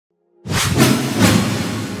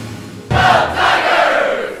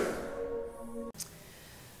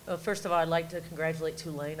First of all, I'd like to congratulate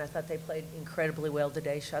Tulane. I thought they played incredibly well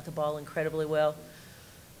today, shot the ball incredibly well.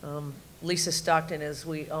 Lisa Stockton, as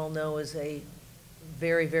we all know, is a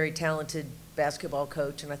very, very talented basketball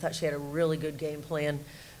coach, and I thought she had a really good game plan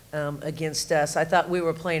against us. I thought we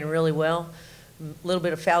were playing really well. A little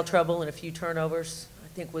bit of foul trouble and a few turnovers, I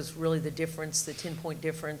think, was really the difference, the 10-point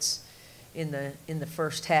difference in the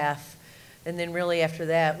first half. And then really after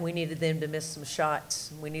that, we needed them to miss some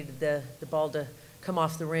shots. We needed the ball to come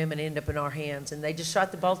off the rim and end up in our hands, and they just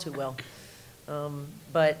shot the ball too well.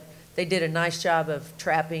 But they did a nice job of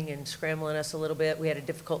trapping and scrambling us a little bit. We had a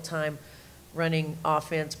difficult time running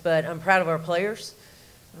offense, but I'm proud of our players.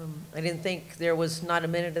 I didn't think there was not a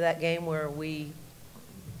minute of that game where we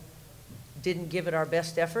didn't give it our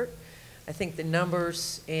best effort. I think the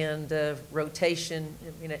numbers and the rotation,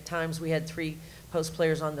 I mean, at times we had 3 post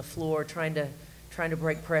players on the floor trying to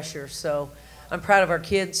break pressure. So I'm proud of our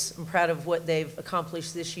kids. I'm proud of what they've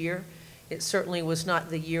accomplished this year. It certainly was not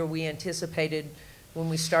the year we anticipated when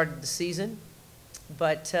we started the season.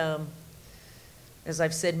 But as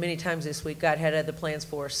I've said many times this week, God had other plans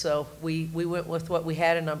for us. So we went with what we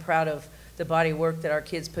had, and I'm proud of the body of work that our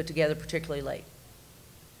kids put together, particularly late.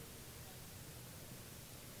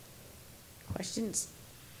 Questions?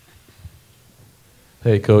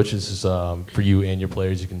 Hey, Coach, this is for you and your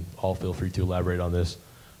players. You can all feel free to elaborate on this.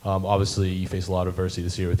 Obviously, you face a lot of adversity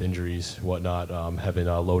this year with injuries, whatnot, having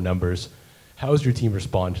low numbers. How has your team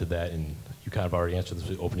responded to that? And you kind of already answered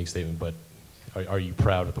this opening statement, but are you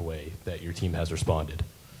proud of the way that your team has responded?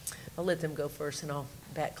 I'll let them go first, and I'll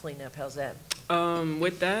back clean up. How's that?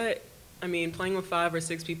 With that, I mean, playing with 5 or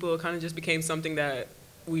 6 people, it kind of just became something that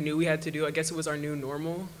we knew we had to do. I guess it was our new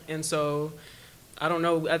normal. And so, I don't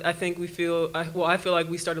know, I think we feel, I feel like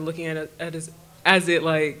we started looking at it as it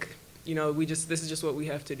like, you know, this is just what we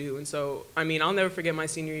have to do. And so, I mean, I'll never forget my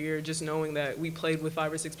senior year, just knowing that we played with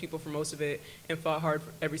 5 or 6 people for most of it and fought hard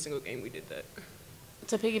for every single game we did that.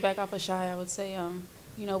 To piggyback off of Shy, I would say,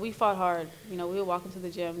 you know, we fought hard. You know, we would walk into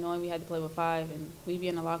the gym knowing we had to play with 5, and we'd be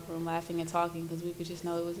in the locker room laughing and talking because we could just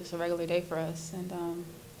know it was just a regular day for us. And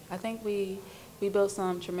I think we built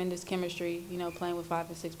some tremendous chemistry, you know, playing with 5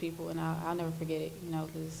 or 6 people, and I'll never forget it, you know,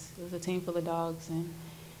 because it was a team full of dogs, and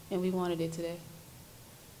we wanted it today.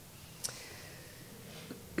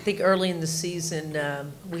 I think early in the season,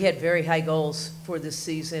 we had very high goals for this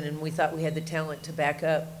season, and we thought we had the talent to back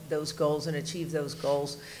up those goals and achieve those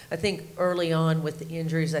goals. I think early on with the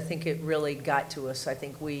injuries, I think it really got to us. I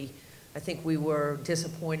think we were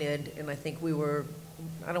disappointed, and I think we were,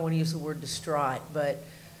 I don't want to use the word distraught, but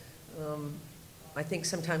I think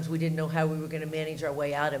sometimes we didn't know how we were going to manage our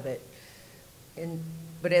way out of it.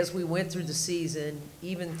 But as we went through the season,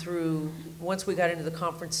 even through, once we got into the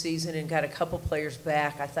conference season and got a couple players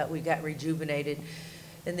back, I thought we got rejuvenated.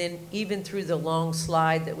 And then even through the long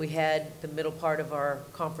slide that we had the middle part of our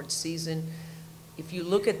conference season, if you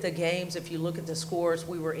look at the games, if you look at the scores,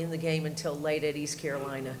 we were in the game until late at East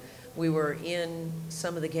Carolina. We were in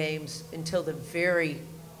some of the games until the very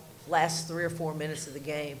last 3 or 4 minutes of the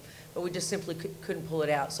game, but we just simply couldn't pull it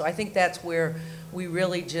out. So I think that's where we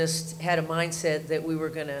really just had a mindset that we were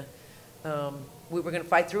going to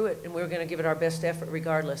fight through it, and we were going to give it our best effort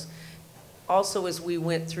regardless. Also, as we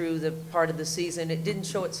went through the part of the season, it didn't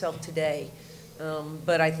show itself today,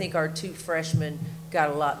 but I think our 2 freshmen got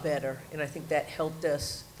a lot better, and I think that helped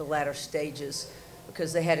us the latter stages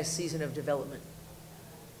because they had a season of development.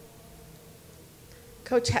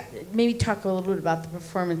 Coach, maybe talk a little bit about the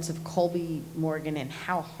performance of Colby Morgan and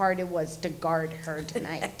how hard it was to guard her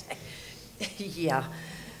tonight. Yeah.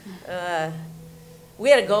 We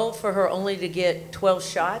had a goal for her only to get 12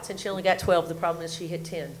 shots, and she only got 12. The problem is she hit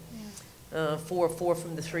 10. 4 of 4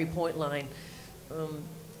 from the 3-point line.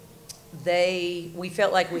 We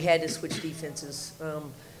felt like we had to switch defenses.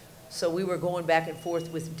 So we were going back and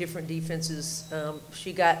forth with different defenses.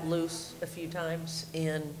 She got loose a few times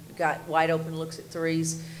and got wide open looks at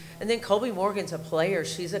threes. And then Colby Morgan's a player.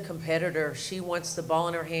 She's a competitor. She wants the ball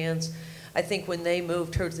in her hands. I think when they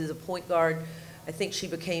moved her to the point guard, I think she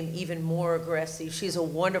became even more aggressive. She's a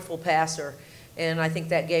wonderful passer, and I think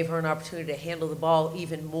that gave her an opportunity to handle the ball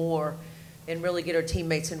even more and really get her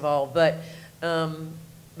teammates involved.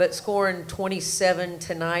 But scoring 27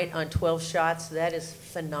 tonight on 12 shots, that is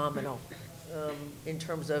phenomenal in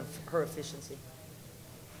terms of her efficiency.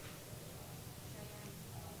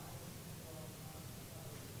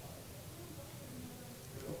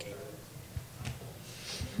 Okay.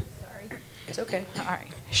 Sorry. It's okay. All right.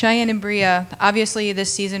 Cheyenne and Bria, obviously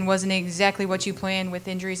this season wasn't exactly what you planned with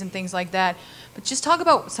injuries and things like that, but just talk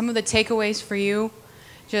about some of the takeaways for you.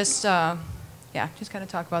 Just kind of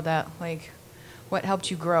talk about that, like what helped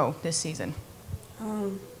you grow this season.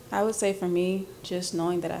 I would say for me, just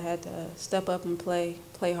knowing that I had to step up and play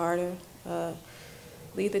harder,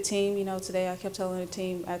 lead the team. You know, today I kept telling the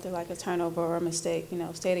team after like a turnover or a mistake, you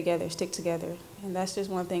know, stay together, stick together. And that's just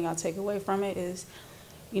one thing I'll take away from it is,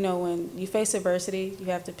 you know, when you face adversity, you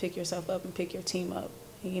have to pick yourself up and pick your team up.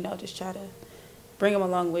 And, you know, just try to bring them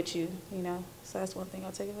along with you, you know. So that's one thing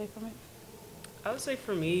I'll take away from it. I would say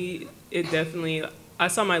for me, it definitely, I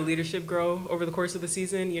saw my leadership grow over the course of the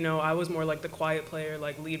season. You know, I was more like the quiet player,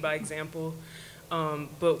 like lead by example.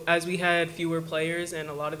 But as we had fewer players and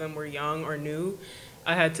a lot of them were young or new,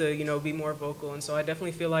 I had to, you know, be more vocal. And so I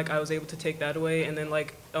definitely feel like I was able to take that away. And then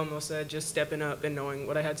like Elmo said, just stepping up and knowing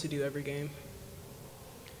what I had to do every game.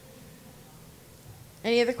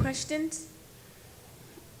 Any other questions?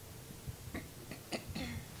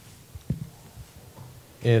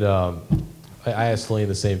 And I asked Tulane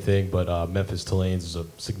the same thing, but Memphis Tulane's is a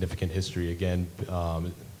significant history again.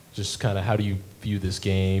 Just kind of how do you view this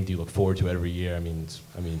game? Do you look forward to it every year? I mean,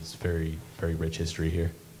 it's very, very rich history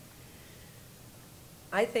here.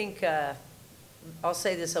 I think, I'll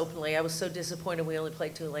say this openly, I was so disappointed we only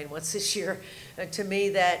played Tulane once this year. To me,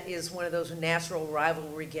 that is one of those natural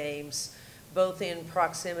rivalry games, both in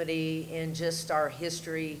proximity and just our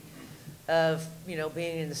history of, you know,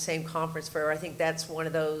 being in the same conference forever. I think that's one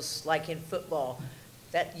of those, like in football,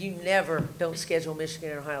 that you never don't schedule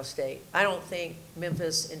Michigan and Ohio State. I don't think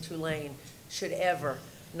Memphis and Tulane should ever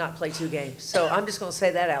not play 2 games. So I'm just going to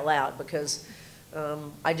say that out loud because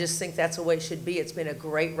I just think that's the way it should be. It's been a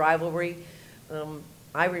great rivalry.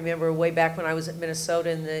 I remember way back when I was at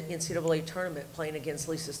Minnesota in the NCAA tournament playing against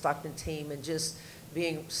Lisa Stockton's team and just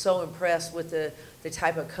being so impressed with the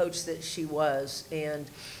type of coach that she was and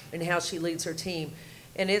how she leads her team.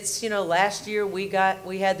 And it's, you know, last year we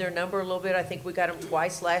had their number a little bit. I think we got them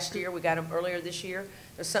twice last year. We got them earlier this year.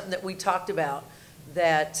 There's something that we talked about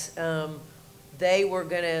that they were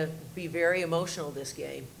going to be very emotional this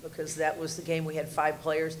game because that was the game we had 5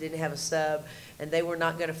 players, didn't have a sub, and they were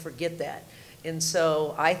not going to forget that. And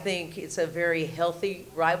so I think it's a very healthy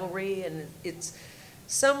rivalry, and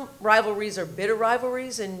some rivalries are bitter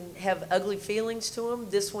rivalries and have ugly feelings to them.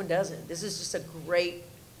 This one doesn't. This is just a great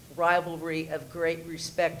rivalry of great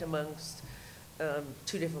respect amongst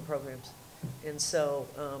 2 different programs. And so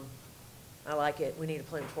I like it. We need to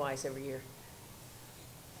play them twice every year.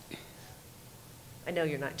 I know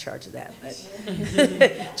you're not in charge of that,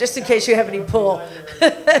 but just in case you have any pull.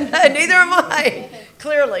 Neither am I,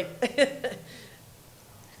 clearly.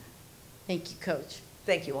 Thank you, Coach.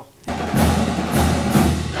 Thank you all.